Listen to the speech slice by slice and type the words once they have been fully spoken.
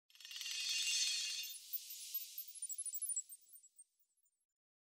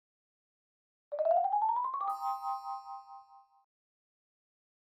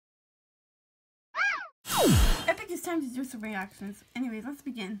I think it's time to do some reactions. Anyways, let's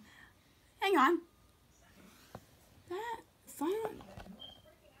begin. Hang on. That silent.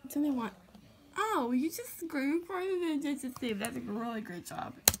 So they want. Oh, you just recorded it just to save. That's a really great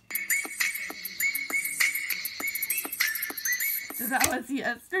job. So that was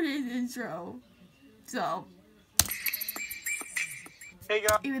yesterday's intro. So. Hey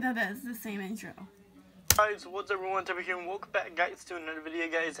guys. Even though that's the same intro. Guys, what's up everyone, Tabby here, and welcome back guys to another video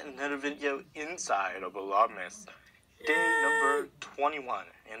guys, another video inside of VlogMas. Day number 21,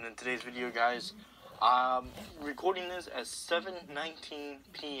 and in today's video guys, I'm recording this at 7:19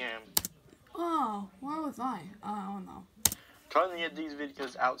 p.m. Oh, where was I? I don't know. Trying to get these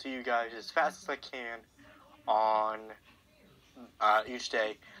videos out to you guys as fast as I can on each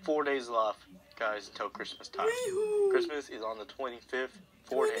day. 4 days left guys until Christmas time. Christmas is on the 25th,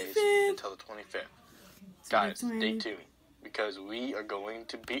 4 days until the 25th. Guys, stay tuned, because we are going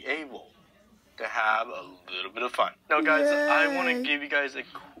to be able to have a little bit of fun. Now, guys, I want to give you guys a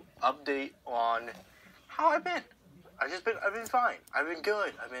update on how I've been. I've been fine. I've been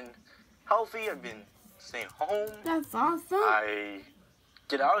good. I've been healthy. I've been staying home. That's awesome. I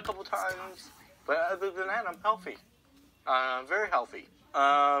get out a couple times, but other than that, I'm healthy. Very healthy.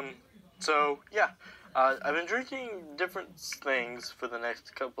 So, yeah. I've been drinking different things for the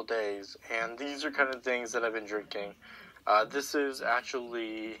next couple days, and these are kind of things that I've been drinking. This is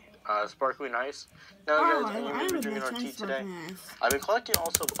actually sparkling ice. Now, guys, I'm going to be drinking our tea today. I've been collecting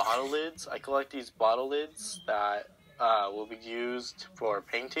also bottle lids. I collect these bottle lids that will be used for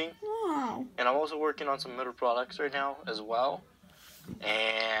painting. Wow. And I'm also working on some metal products right now as well.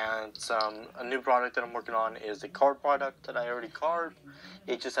 And a new product that I'm working on is a card product that I already carved.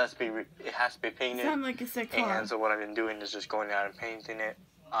 It just has to be painted. Sound like a sick car. And so what I've been doing is just going out and painting it.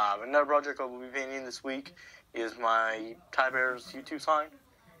 Another project I will be painting this week is my Ty Bear's YouTube sign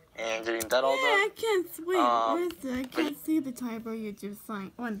and getting that all done. Yeah, I can't wait. I can't see the Ty Bear YouTube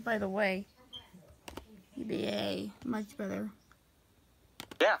sign. Oh, and by the way, EBA much better.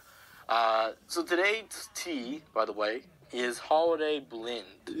 Yeah. So today's tea, by the way, is Holiday Blend.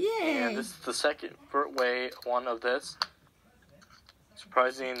 Yay! And this is the second one of this.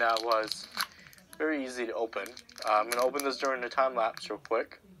 Surprising that was very easy to open. I'm going to open this during the time lapse real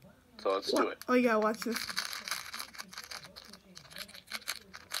quick. So let's do it. Oh, you gotta watch this.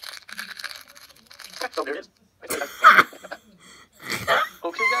 Oh, there it is.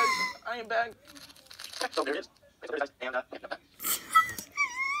 Okay, guys, I am back. Oh, there it is. And,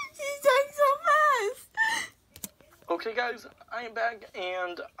 She's done so fast! okay, guys, I am back,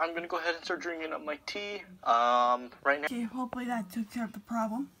 and I'm gonna go ahead and start drinking up my tea. Right now. Okay, hopefully that took care of the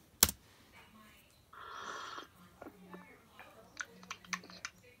problem.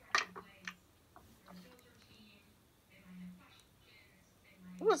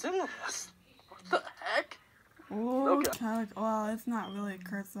 What's in this? What the heck? Oh, okay. Well, it's not really a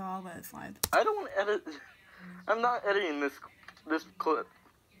curse, so I'll let it slide. I don't want to edit. I'm not editing this clip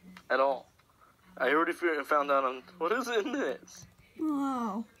at all. I already found out on what is in this.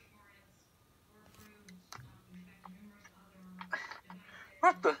 Oh.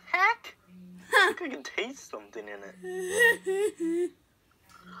 What the heck? I think I can taste something in it.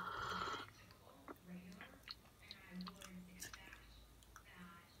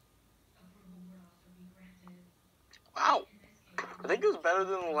 Wow. I think it was better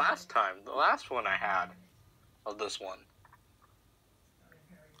than the last time. The last one I had of this one.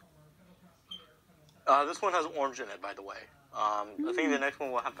 This one has orange in it, by the way. I think the next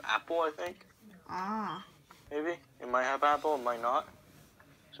one will have apple, I think. Ah. Maybe. It might have apple, it might not.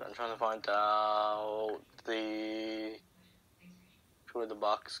 So I'm trying to find out where the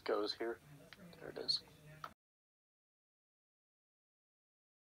box goes here. There it is.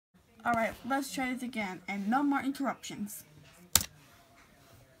 Alright, let's try this again, and no more interruptions.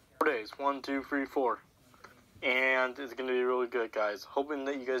 4 days. 1, 2, 3, 4. And it's going to be really good, guys. Hoping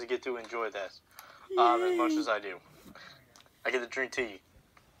that you guys get to enjoy this. As much as I do. I get to drink tea.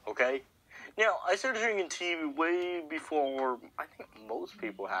 Okay? Now, I started drinking tea way before I think most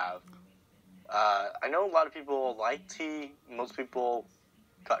people have. I know a lot of people like tea. Most people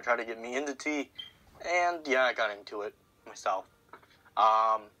try to get me into tea. And, yeah, I got into it myself.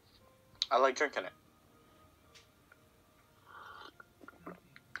 I like drinking it.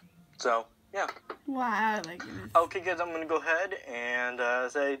 So, yeah. Wow, I like this. Okay, guys, I'm going to go ahead and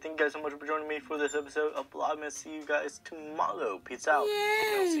say thank you guys so much for joining me for this episode of VlogMas. See you guys tomorrow. Peace out.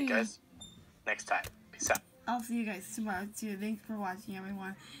 Yay! I'll see you guys next time. Peace out. I'll see you guys tomorrow, too. Thanks for watching,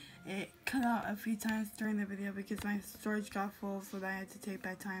 everyone. It cut out a few times during the video because my storage got full, so I had to take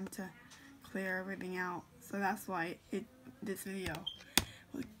that time to clear everything out. So that's why this video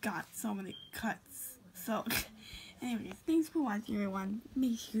got so many cuts. So, anyways, thanks for watching, everyone.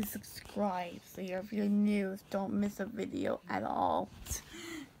 Make sure you subscribe so if you're new, don't miss a video at all.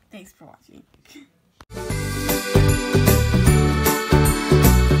 Thanks for watching.